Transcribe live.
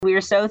We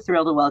are so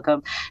thrilled to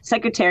welcome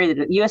Secretary of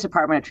the U.S.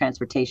 Department of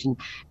Transportation,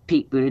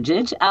 Pete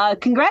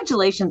Buttigieg.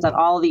 Congratulations on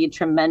all the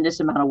tremendous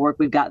amount of work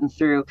we've gotten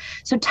through.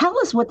 So tell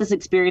us what this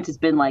experience has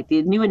been like,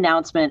 the new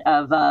announcement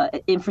of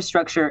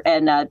infrastructure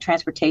and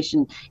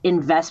transportation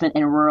investment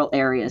in rural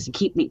areas to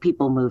keep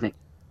people moving.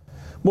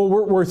 Well,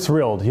 we're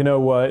thrilled. You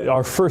know,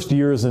 our first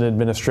year as an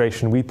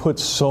administration, we put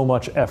so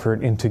much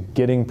effort into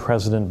getting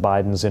President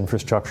Biden's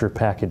infrastructure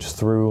package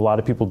through. A lot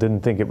of people didn't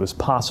think it was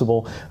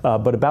possible,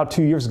 but about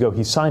 2 years ago,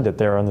 he signed it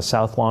there on the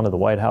South Lawn of the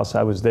White House.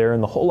 I was there,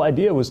 and the whole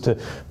idea was to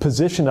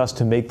position us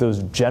to make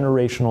those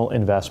generational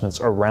investments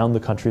around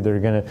the country that are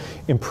going to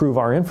improve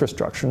our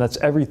infrastructure. And that's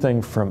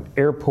everything from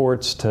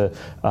airports to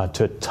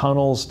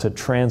tunnels to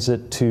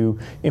transit to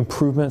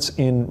improvements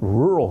in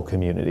rural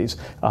communities,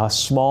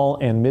 small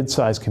and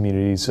mid-sized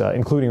communities,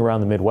 including around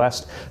the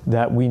Midwest,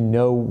 that we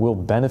know will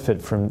benefit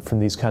from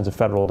these kinds of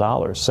federal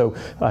dollars. So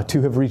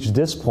to have reached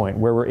this point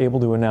where we're able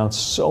to announce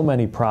so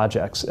many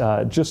projects,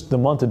 just the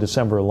month of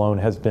December alone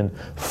has been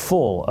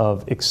full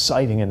of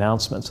exciting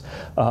announcements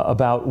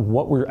about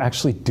what we're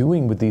actually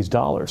doing with these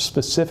dollars.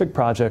 Specific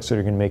projects that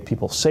are going to make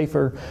people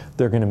safer,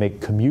 they're going to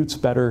make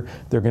commutes better,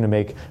 they're going to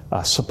make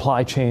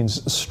supply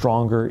chains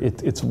stronger.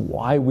 It's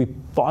why we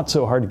fought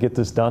so hard to get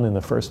this done in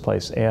the first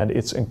place, and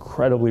it's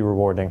incredibly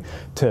rewarding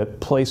to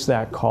place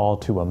that call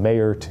to a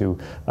mayor, to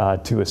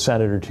a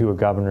senator, to a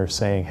governor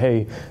saying,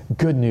 hey,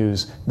 good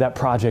news, that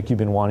project you've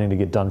been wanting to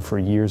get done for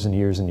years and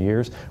years and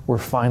years, we're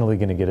finally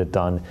going to get it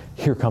done.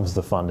 Here comes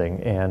the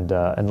funding, and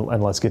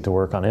let's get to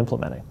work on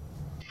implementing.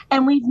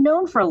 And we've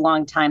known for a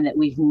long time that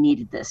we've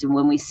needed this. And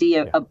when we see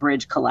a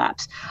bridge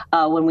collapse,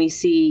 when we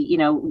see,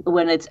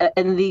 when it's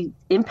and the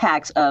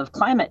impacts of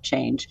climate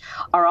change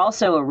are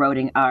also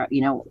eroding our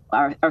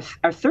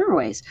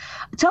throughways.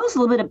 Tell us a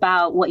little bit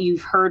about what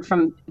you've heard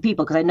from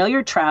people, because I know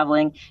you're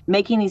traveling,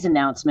 making these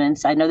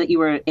announcements. I know that you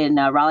were in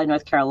Raleigh,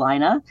 North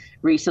Carolina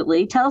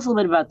recently. Tell us a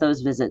little bit about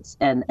those visits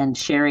and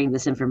sharing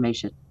this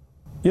information.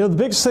 You know, the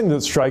biggest thing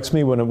that strikes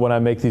me when I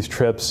make these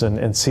trips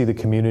and see the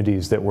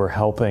communities that we're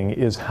helping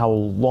is how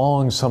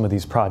long some of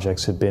these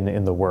projects have been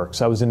in the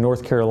works. I was in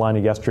North Carolina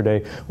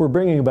yesterday. We're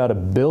bringing about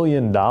 $1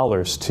 billion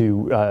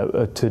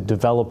to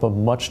develop a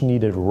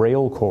much-needed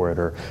rail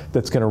corridor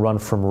that's going to run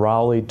from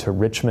Raleigh to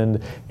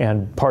Richmond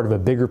and part of a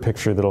bigger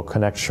picture that'll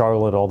connect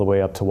Charlotte all the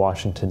way up to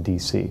Washington,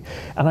 D.C.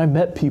 And I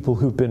met people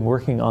who've been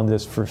working on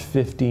this for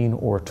 15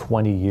 or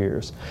 20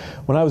 years.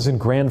 When I was in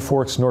Grand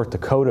Forks, North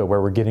Dakota,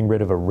 where we're getting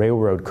rid of a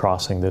railroad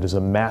crossing that is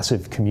a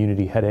massive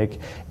community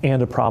headache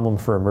and a problem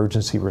for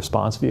emergency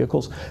response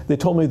vehicles, they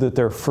told me that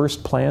their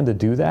first plan to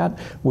do that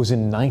was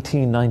in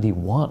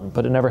 1991,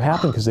 but it never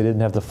happened because they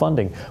didn't have the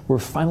funding. We're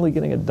finally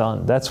getting it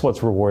done. That's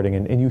what's rewarding,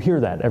 and you hear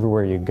that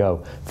everywhere you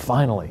go.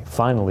 Finally,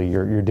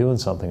 you're doing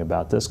something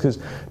about this, because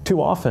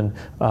too often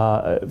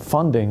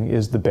funding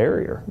is the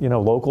barrier. You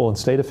know, local and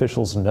state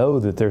officials know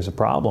that there's a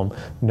problem,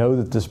 know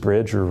that this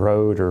bridge or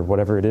road or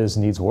whatever it is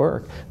needs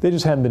work. They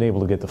just haven't been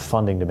able to get the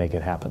funding to make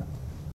it happen.